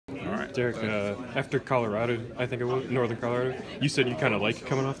Derek, after Colorado, I think it was Northern Colorado, you said you kind of like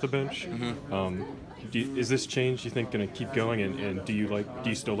coming off the bench. Is this change you think going to keep going, and do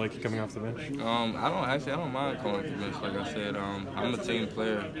you still like coming off the bench? I don't mind coming off the bench. Like I said, I'm a team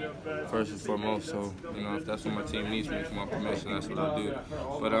player first and foremost. So if that's what my team needs me for my promotion, that's what I'll do.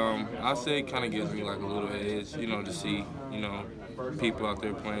 But I say it kind of gives me like a little edge, to see people out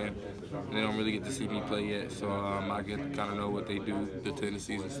there playing. They don't really get to see me play yet, so I get to kind of know what they do, the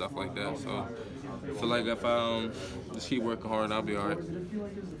tendencies and stuff like that. So I feel like if I just keep working hard, I'll be all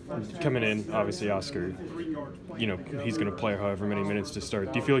right. Coming in, obviously Oscar, he's going to play however many minutes to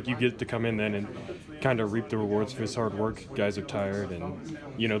start. Do you feel like you get to come in then and kind of reap the rewards of his hard work? Guys are tired, and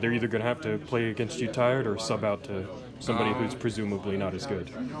they're either going to have to play against you tired or sub out to somebody who's presumably not as good.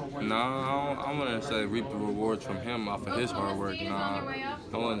 No, I wouldn't say reap the rewards from him off of his hard work. Nah,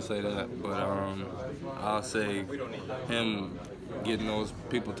 I wouldn't say that, but I'll say him getting those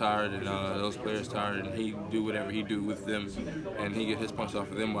people tired and those players tired, and he do whatever he do with them, and he get his punch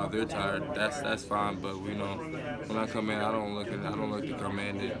off of them while they're tired. That's fine. But when I come in, I don't look to come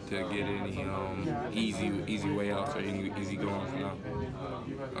in to get any easy way outs or any easy goings. No.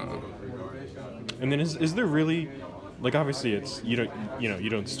 And then is there really, like, obviously it's you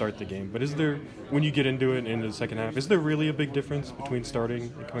don't start the game, but is there, when you get into it into the second half, is there really a big difference between starting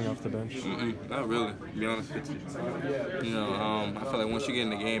and coming off the bench? Not really, to be honest with you. I feel like once you get in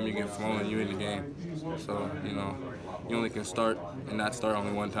the game, you get flowing, you're in the game. So you only can start and not start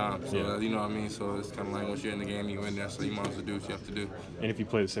only one time. So yeah. You know what I mean. So it's kind of like once you're in the game, you're in there. So you might as well do what you have to do. And if you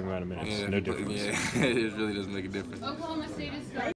play the same amount of minutes, no difference. Yeah, it really doesn't make a difference.